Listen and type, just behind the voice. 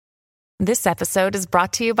This episode is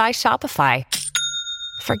brought to you by Shopify.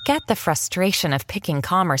 Forget the frustration of picking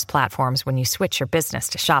commerce platforms when you switch your business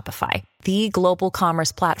to Shopify, the global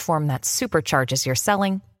commerce platform that supercharges your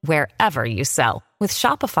selling wherever you sell. With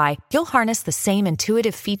Shopify, you'll harness the same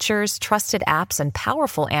intuitive features, trusted apps, and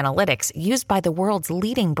powerful analytics used by the world's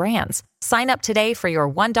leading brands. Sign up today for your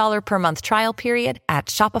 $1 per month trial period at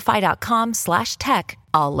shopify.com/tech,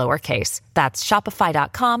 all lowercase. That's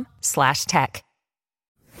shopify.com/tech.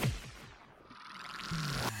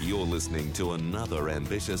 You're listening to another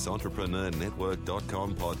ambitious Entrepreneur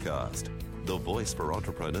Network.com podcast, the voice for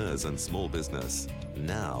entrepreneurs and small business.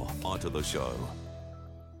 Now, onto the show.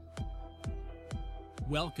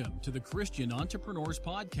 Welcome to the Christian Entrepreneurs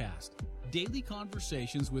Podcast, daily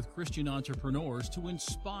conversations with Christian entrepreneurs to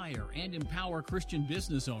inspire and empower Christian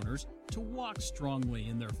business owners to walk strongly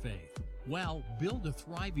in their faith, while build a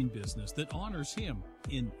thriving business that honors Him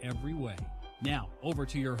in every way. Now, over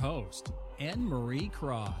to your host, Anne-Marie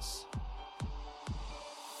Cross.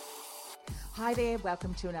 Hi there,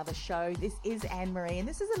 welcome to another show. This is Anne-Marie, and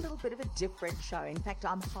this is a little bit of a different show. In fact,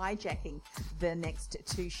 I'm hijacking the next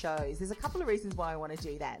two shows. There's a couple of reasons why I want to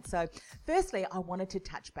do that. So, firstly, I wanted to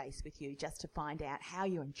touch base with you just to find out how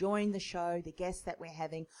you're enjoying the show, the guests that we're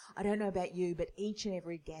having. I don't know about you, but each and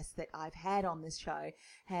every guest that I've had on this show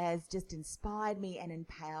has just inspired me and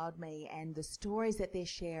empowered me, and the stories that they're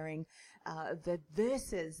sharing, the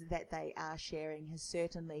verses that they are sharing has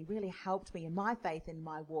certainly really helped me in my faith and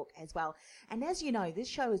my walk as well. And as you know, this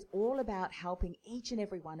show is all about helping each and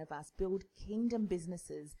every one of us build kingdom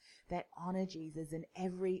businesses that honor Jesus in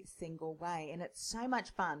every single way. And it's so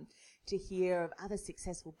much fun to hear of other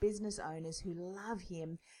successful business owners who love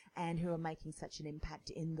Him and who are making such an impact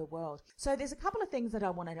in the world. So there's a couple of things that I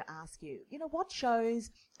wanted to ask you. You know, what shows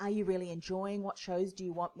are you really enjoying? What shows do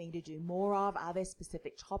you want me to do more of? Are there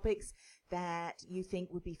specific topics that you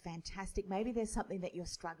think would be fantastic? Maybe there's something that you're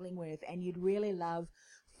struggling with and you'd really love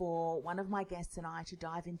for one of my guests and I to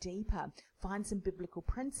dive in deeper, find some biblical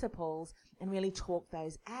principles and really talk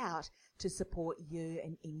those out to support you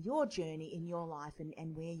and in your journey, in your life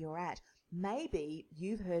and where you're at. Maybe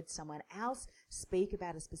you've heard someone else speak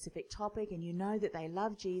about a specific topic and you know that they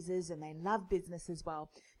love Jesus and they love business as well,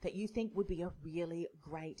 that you think would be a really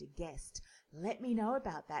great guest. Let me know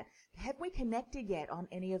about that. Have we connected yet on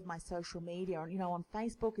any of my social media? You know, on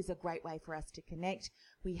Facebook is a great way for us to connect.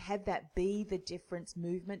 We have that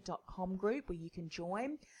BeTheDifferenceMovement.com group where you can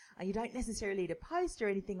join. You don't necessarily need to post or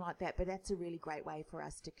anything like that, but that's a really great way for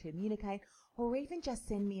us to communicate, or even just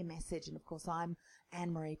send me a message. And of course, I'm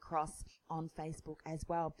Anne-Marie Cross on Facebook as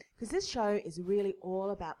well, because this show is really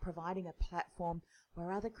all about providing a platform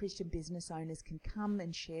where other Christian business owners can come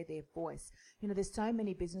and share their voice. You know, there's so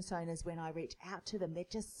many business owners, when I reach out to them, they're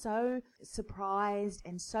just so surprised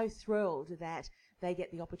and so thrilled that they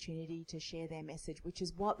get the opportunity to share their message, which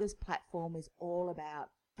is what this platform is all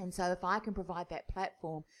about. And so if I can provide that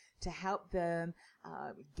platform to help them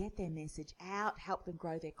get their message out, help them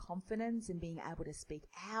grow their confidence in being able to speak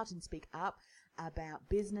out and speak up about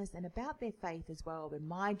business and about their faith as well, then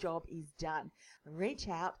my job is done. Reach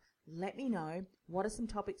out. Let me know what are some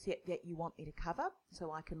topics that you want me to cover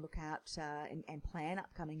so I can look out and plan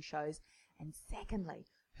upcoming shows. And secondly,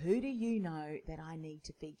 who do you know that I need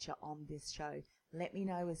to feature on this show? Let me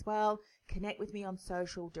know as well. Connect with me on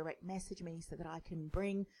social, direct message me so that I can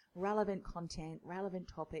bring relevant content, relevant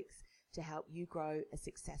topics to help you grow a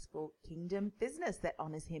successful kingdom business that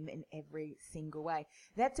honors Him in every single way.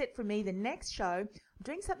 That's it for me. The next show, I'm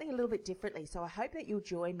doing something a little bit differently, so I hope that you'll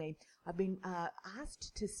join me. I've been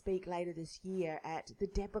asked to speak later this year at the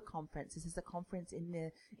Deborah Conference. This is a conference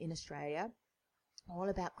in Australia, all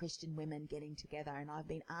about Christian women getting together, and I've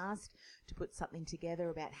been asked to put something together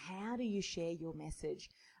about how do you share your message,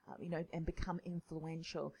 and become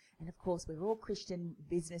influential. And of course, we're all Christian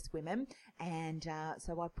business women, and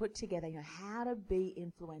so I put together, how to be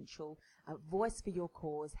influential, a voice for your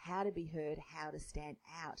cause, how to be heard, how to stand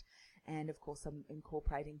out. And of course, I'm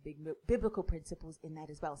incorporating biblical principles in that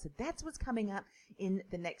as well. So that's what's coming up in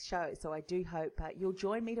the next show. So I do hope you'll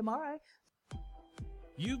join me tomorrow.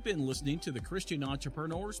 You've been listening to the Christian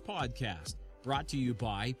Entrepreneurs Podcast, brought to you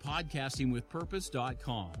by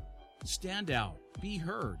podcastingwithpurpose.com. Stand out, be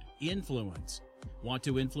heard, influence. Want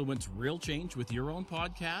to influence real change with your own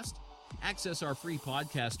podcast? Access our free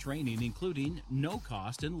podcast training, including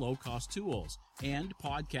no-cost and low-cost tools and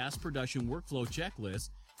podcast production workflow checklists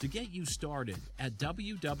to get you started at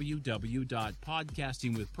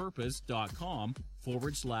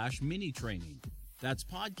www.podcastingwithpurpose.com/mini training. That's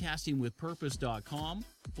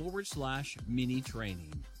podcastingwithpurpose.com/mini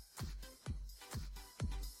training.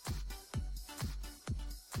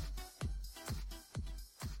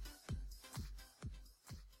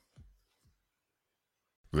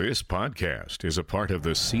 This podcast is a part of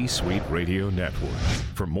the C-Suite Radio Network.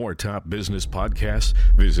 For more top business podcasts,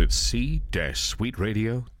 visit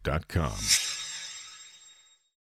c-suiteradio.com.